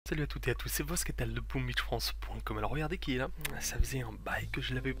Salut à toutes et à tous, c'est Vosketal de boombeachfrance.com. Alors regardez qui est là, ça faisait un bail que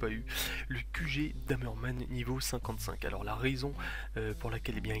je l'avais pas eu, le QG d'hammerman niveau 55. Alors la raison pour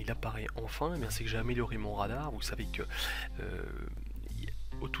laquelle eh bien, il apparaît enfin, eh c'est que j'ai amélioré mon radar. Vous savez que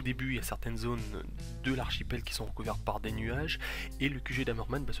au tout début il y a certaines zones de l'archipel qui sont recouvertes par des nuages et le QG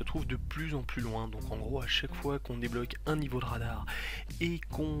d'hammerman se trouve de plus en plus loin. Donc en gros à chaque fois qu'on débloque un niveau de radar et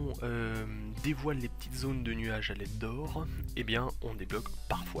qu'on dévoile les petites zones de nuages à l'aide d'or, eh bien on débloque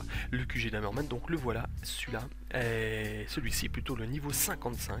parfois le QG d'hammerman. Donc le voilà, celui-là, celui-ci plutôt le niveau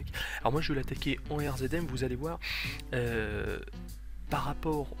 55. Alors moi je vais l'attaquer en RZM, vous allez voir. Par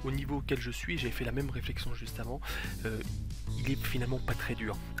rapport au niveau auquel je suis, j'avais fait la même réflexion juste avant, il est finalement pas très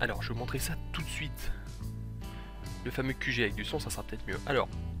dur. Alors je vais vous montrer ça tout de suite. Le fameux QG avec du son, ça sera peut-être mieux. Alors,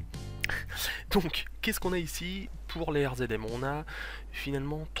 donc, qu'est-ce qu'on a ici pour les RZM? On a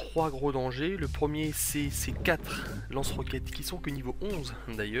finalement 3 gros dangers. Le premier, c'est ces 4 lance-roquettes qui sont que niveau 11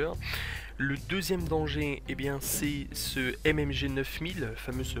 d'ailleurs. Le deuxième danger, eh bien, c'est ce MMG 9000,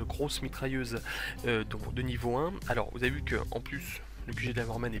 fameuse grosse mitrailleuse de niveau 1. Alors, vous avez vu qu'en plus, le QG de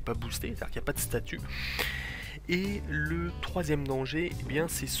l'hammerman n'est pas boosté, c'est-à-dire qu'il n'y a pas de statut. Et le troisième danger, eh bien,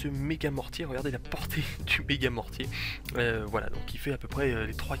 c'est ce méga mortier. Regardez la portée du méga mortier. Voilà, donc il fait à peu près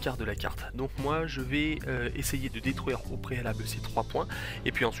les 3/4 de la carte. Donc moi, je vais essayer de détruire au préalable ces 3 points.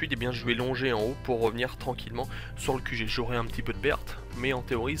 Et puis ensuite, eh bien, je vais longer en haut pour revenir tranquillement sur le QG. J'aurai un petit peu de perte, mais en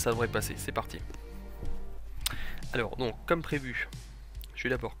théorie, ça devrait passer. C'est parti. Alors, donc, comme prévu, je vais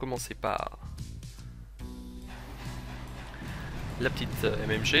d'abord commencer par la petite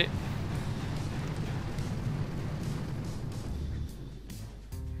MMG.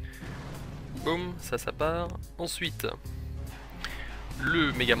 Boum, ça part. Ensuite,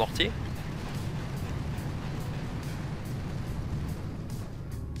 le méga mortier.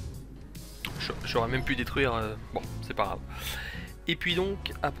 J'aurais même pu détruire, bon, c'est pas grave. Et puis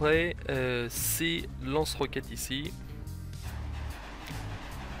donc, après, c'est lance-roquette ici.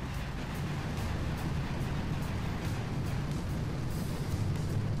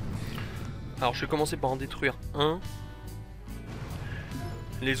 Alors, je vais commencer par en détruire un.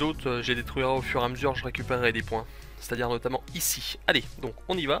 Les autres, j'ai détruirai au fur et à mesure, je récupérerai des points. C'est-à-dire notamment ici. Allez, donc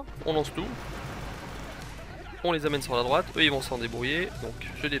on y va, on lance tout. On les amène sur la droite, eux ils vont s'en débrouiller. Donc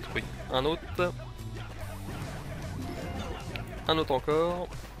je détruis un autre. Un autre encore.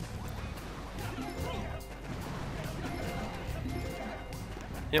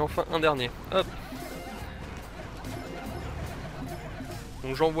 Et enfin un dernier. Hop.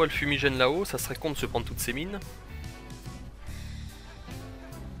 Donc j'envoie le fumigène là-haut, ça serait con de se prendre toutes ces mines.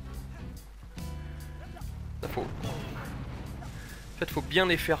 En fait, faut bien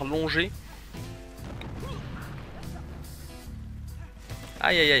les faire longer.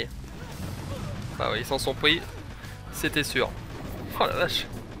 Aïe aïe aïe. Bah ouais, ils s'en sont pris. C'était sûr. Oh la vache.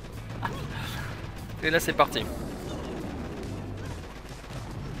 Et là c'est parti.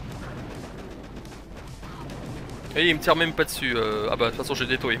 Et il me tire même pas dessus. Ah bah de toute façon j'ai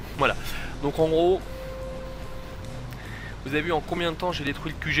détruit. Voilà. Donc en gros, vous avez vu en combien de temps j'ai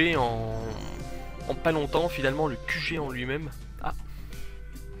détruit le QG en pas longtemps. Finalement le QG en lui-même. Ah.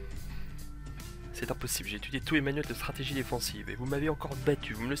 C'est impossible, j'ai étudié tous les manuels de stratégie défensive et vous m'avez encore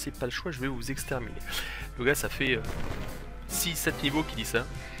battu, vous me laissez pas le choix, je vais vous exterminer. Le gars ça fait 6-7 niveaux qui dit ça.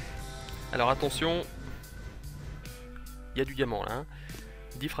 Alors attention, il y a du diamant là, hein.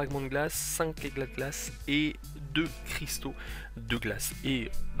 10 fragments de glace, 5 éclats de glace et 2 cristaux de glace.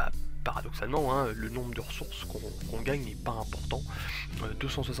 Et bah paradoxalement, hein, le nombre de ressources qu'on gagne n'est pas important.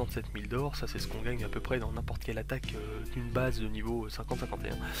 267 000 d'or, ça c'est ce qu'on gagne à peu près dans n'importe quelle attaque d'une base de niveau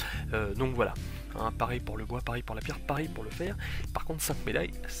 50-51. Donc voilà, hein, pareil pour le bois, pareil pour la pierre, pareil pour le fer. Par contre 5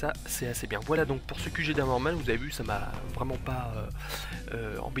 médailles, ça c'est assez bien. Voilà donc pour ce QG d'hammerman, vous avez vu, ça m'a vraiment pas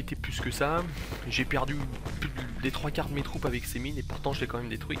embêté plus que ça. J'ai perdu les 3/4 de mes troupes avec ces mines et pourtant je l'ai quand même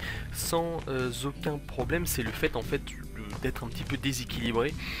détruit sans aucun problème. C'est le fait en fait d'être un petit peu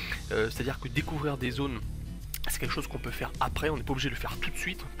déséquilibré, c'est-à-dire que découvrir des zones c'est quelque chose qu'on peut faire après, on n'est pas obligé de le faire tout de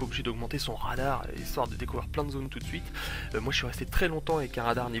suite, on n'est pas obligé d'augmenter son radar histoire de découvrir plein de zones tout de suite. Moi je suis resté très longtemps avec un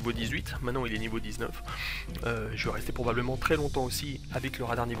radar niveau 18, maintenant il est niveau 19, je vais rester probablement très longtemps aussi avec le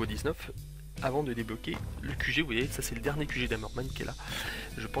radar niveau 19 avant de débloquer le QG. Vous voyez, ça c'est le dernier QG d'hammerman qui est là,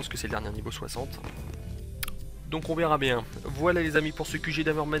 je pense que c'est le dernier niveau 60. Donc on verra bien. Voilà les amis pour ce QG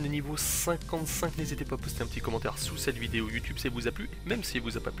d'hammerman niveau 55. N'hésitez pas à poster un petit commentaire sous cette vidéo YouTube si elle vous a plu, même si elle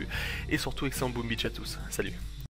vous a pas plu. Et surtout excellent boom beach à tous. Salut.